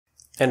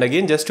And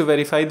again, just to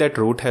verify that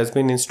root has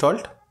been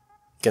installed,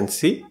 you can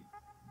see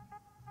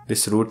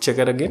this root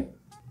checker again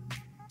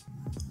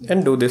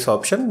and do this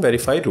option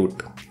verify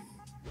root.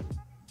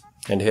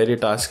 And here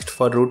it asked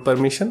for root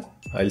permission.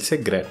 I'll say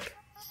grant.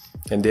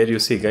 And there you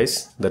see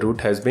guys, the root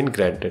has been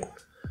granted.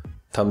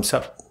 Thumbs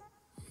up.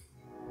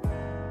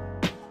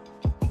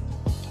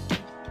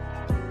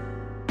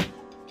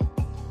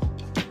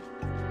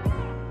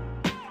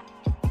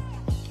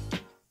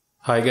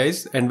 Hi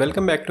guys, and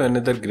welcome back to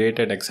another great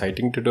and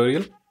exciting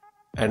tutorial.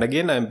 And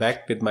again I am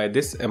back with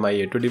this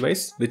Mi-A2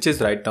 device, which is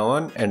right now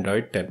on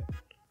Android 10.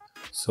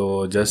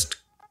 So just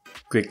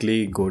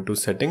quickly go to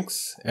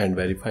settings and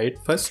verify it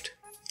first.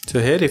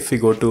 So here if we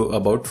go to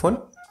about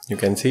phone, you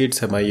can see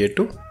it's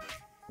Mi-A2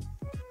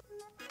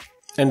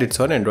 and it's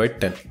on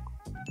Android 10,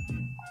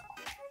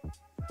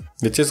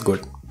 which is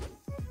good.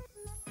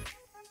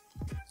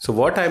 So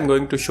what I am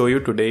going to show you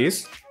today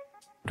is,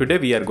 today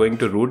we are going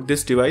to root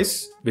this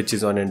device which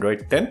is on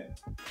Android 10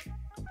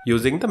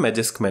 using the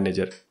Magisk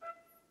manager.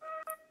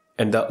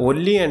 And the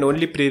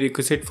only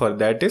prerequisite for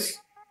that is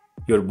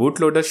your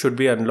bootloader should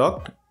be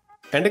unlocked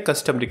and a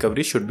custom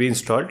recovery should be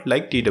installed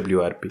like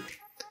TWRP.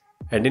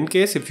 And in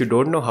case if you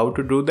don't know how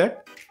to do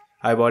that,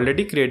 I've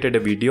already created a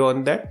video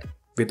on that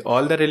with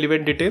all the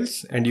relevant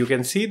details, and you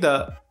can see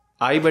the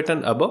I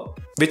button above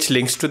which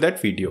links to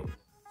that video.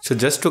 So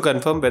just to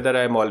confirm whether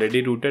I am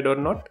already rooted or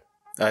not,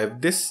 I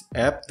have this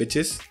app which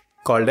is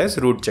called as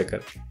root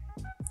checker.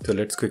 So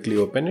let's quickly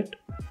open it.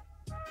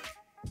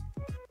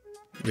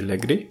 We'll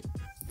agree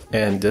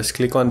and just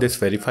click on this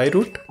verify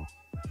root,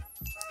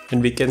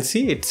 and we can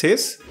see it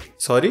says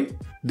sorry,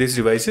 this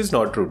device is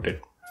not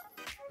rooted,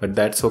 but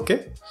that's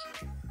okay.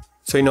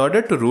 So in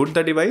order to root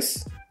the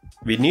device,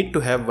 we need to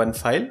have one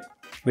file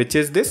which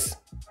is this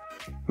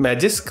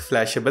Magisk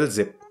flashable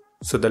zip.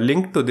 So the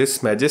link to this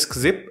Magisk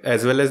zip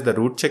as well as the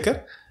root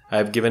checker I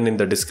have given in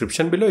the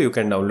description below. You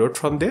can download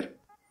from there.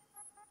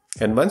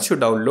 And once you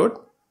download,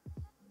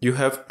 you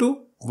have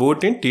to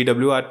boot in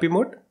TWRP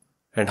mode.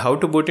 And how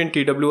to boot in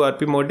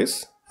TWRP mode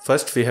is,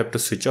 first we have to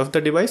switch off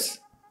the device.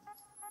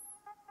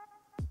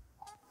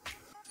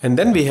 And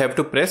then we have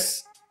to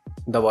press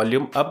the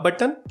volume up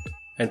button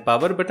and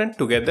power button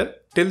together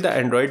till the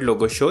Android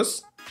logo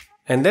shows.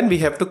 And then we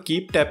have to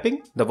keep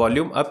tapping the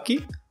volume up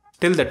key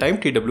till the time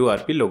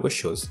TWRP logo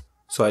shows.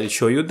 So I'll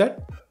show you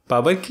that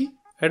power key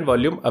and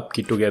volume up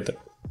key together.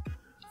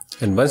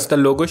 And once the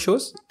logo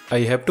shows,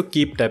 I have to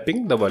keep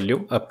tapping the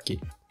volume up key.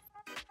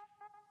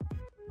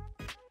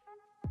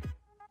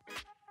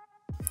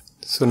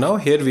 So now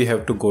here we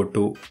have to go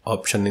to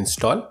option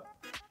install.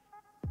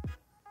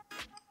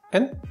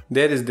 And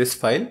there is this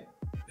file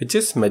which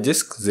is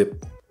Magisk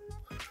zip.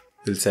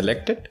 We'll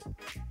select it.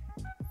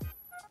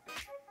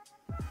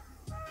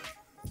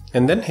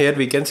 And then here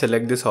we can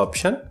select this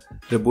option,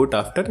 reboot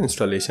after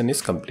installation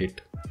is complete.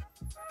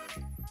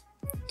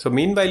 So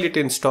meanwhile it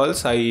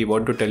installs, I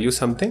want to tell you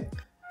something.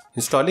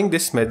 Installing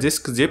this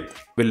Magisk zip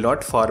will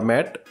not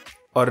format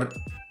or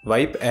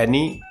wipe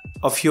any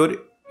of your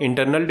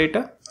internal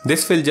data.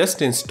 This will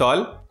just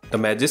install the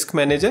Magisk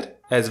manager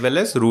as well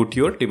as root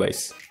your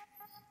device.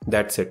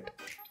 That's it.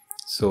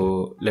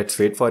 So let's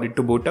wait for it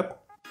to boot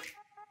up.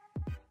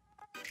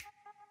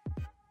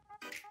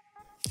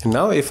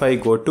 Now if I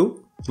go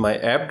to my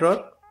app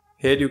drawer,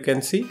 here you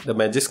can see the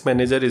Magisk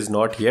manager is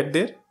not yet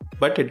there,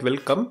 but it will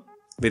come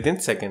within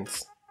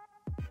seconds.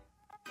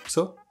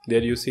 So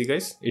there you see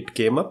guys, it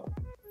came up,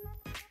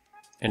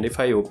 and if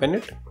I open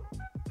it,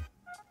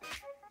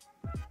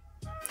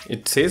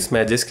 it says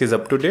Magisk is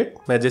up to date,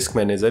 Magisk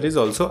manager is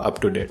also up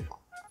to date.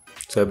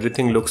 So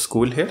everything looks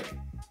cool here.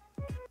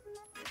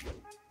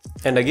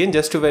 And again,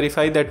 just to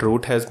verify that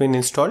root has been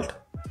installed,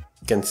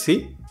 you can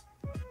see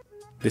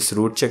this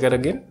root checker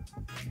again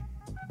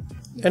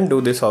and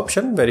do this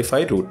option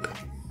verify root.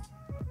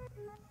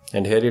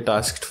 And here it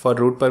asked for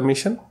root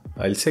permission.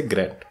 I'll say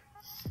grant.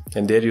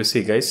 And there you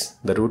see guys,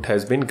 the root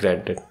has been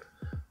granted.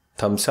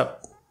 Thumbs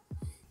up.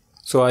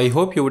 So I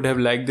hope you would have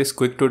liked this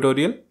quick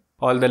tutorial.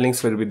 All the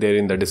links will be there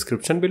in the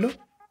description below.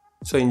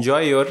 So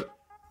enjoy your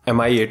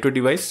Mi-A2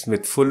 device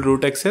with full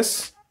root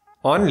access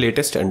on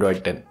latest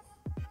Android 10.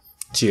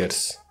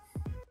 Cheers.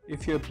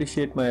 If you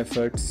appreciate my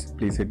efforts,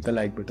 please hit the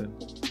like button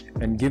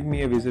and give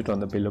me a visit on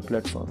the below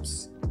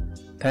platforms.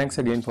 Thanks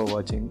again for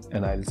watching,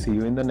 and I'll see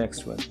you in the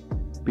next one.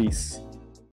 Peace.